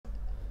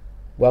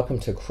Welcome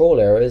to crawl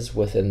errors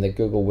within the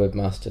Google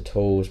Webmaster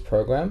Tools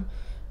program.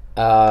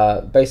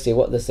 Basically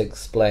what this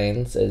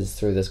explains is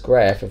through this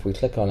graph. If we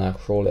click on our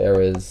crawl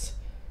errors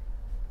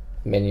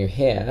menu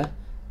here,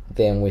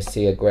 then we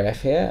see a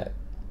graph here,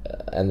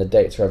 and the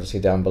dates are obviously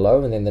down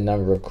below, and then the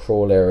number of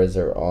crawl errors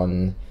are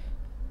on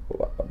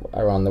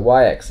the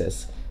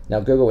y-axis.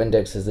 Now Google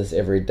indexes this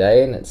every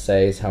day, and it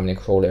says how many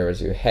crawl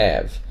errors you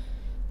have.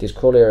 These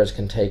crawl errors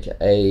can take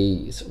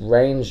a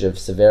range of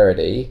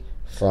severity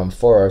from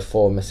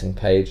 404 missing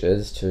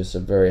pages to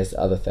some various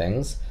other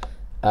things.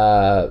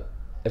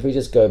 If we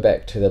just go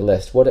back to the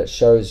list, what it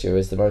shows you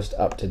is the most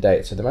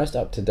up-to-date. So the most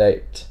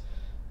up-to-date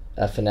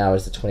for now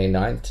is the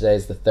 29th. Today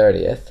is the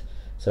 30th.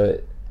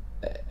 And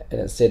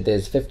it said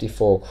there's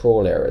 54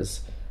 crawl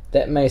errors.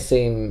 That may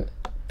seem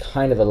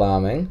kind of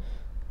alarming,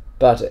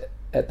 but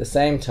at the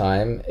same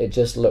time, it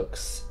just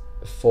looks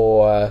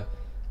for,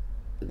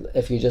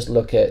 if you just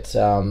look at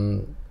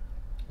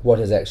what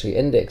is actually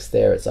indexed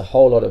there, it's a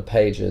whole lot of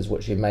pages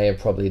which you may have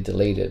probably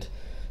deleted.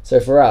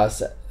 So for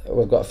us,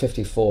 we've got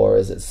 54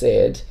 as it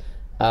said.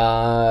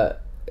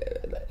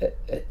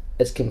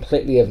 It's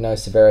completely of no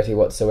severity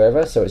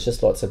whatsoever, so it's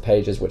just lots of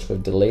pages which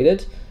we've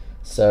deleted.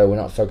 So we're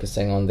not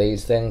focusing on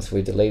these things,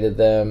 we deleted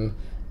them.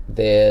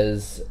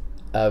 There's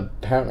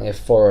apparently a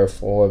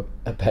 404,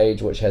 a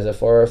page which has a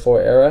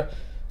 404 error.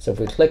 So if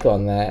we click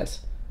on that,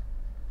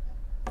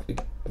 if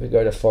we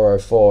go to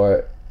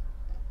 404,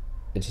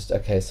 it just,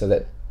 okay, so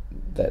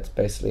that's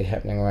basically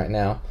happening right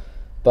now.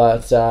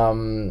 But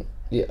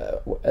yeah,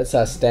 it's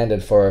our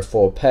standard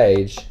 404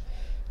 page.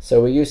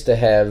 So we used to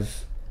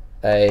have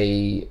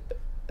like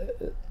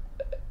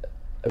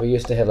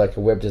a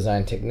web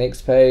design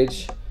techniques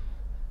page,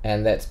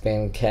 and that's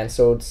been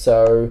cancelled.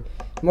 So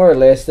more or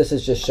less this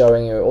is just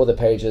showing you all the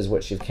pages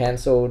which you've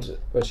cancelled,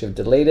 which you've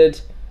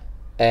deleted,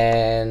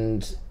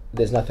 and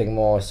there's nothing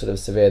more sort of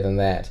severe than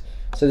that.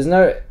 So there's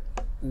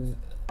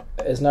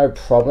no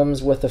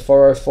problems with the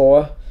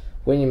 404.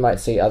 When you might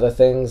see other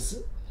things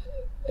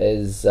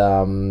is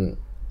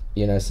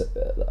you know,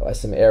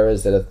 some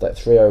errors that are like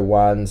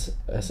 301s,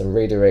 some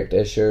redirect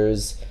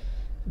issues,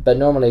 but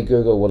normally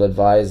Google will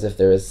advise if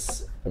there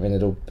is, I mean,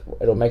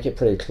 it'll make it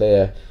pretty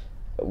clear.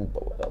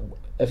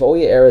 If all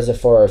your errors are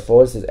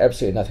 404s, there's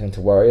absolutely nothing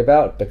to worry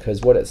about, because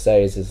what it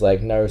says is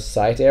like no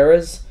site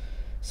errors.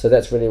 So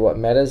that's really what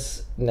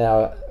matters.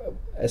 Now,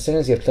 as soon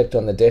as you've clicked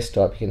on the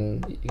desktop,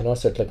 you can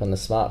also click on the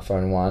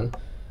smartphone one.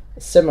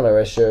 Similar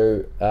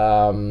issue.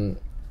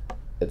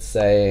 It's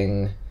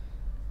saying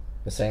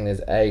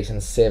there's 8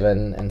 and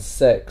 7 and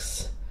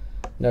 6.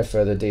 No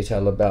further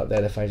detail about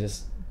that. If I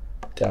just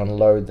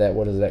download that,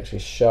 what does it actually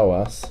show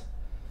us?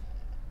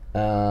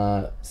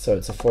 So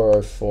it's a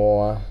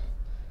 404.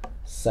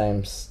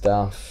 Same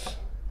stuff.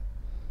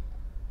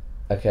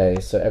 Okay,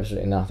 so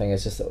absolutely nothing.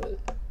 It's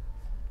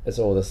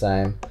all the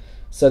same.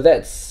 So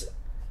that's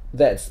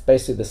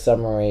basically the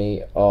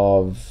summary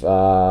of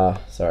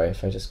sorry,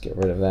 if I just get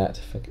rid of that,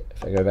 if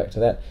I go back to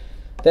that,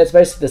 that's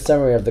basically the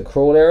summary of the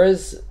crawl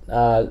errors.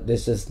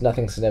 There's just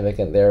nothing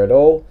significant there at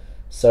all.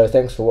 So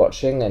thanks for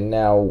watching, and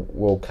now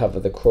we'll cover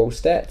the crawl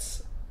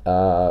stats,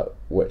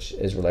 which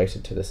is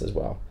related to this as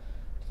well.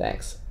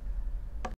 Thanks.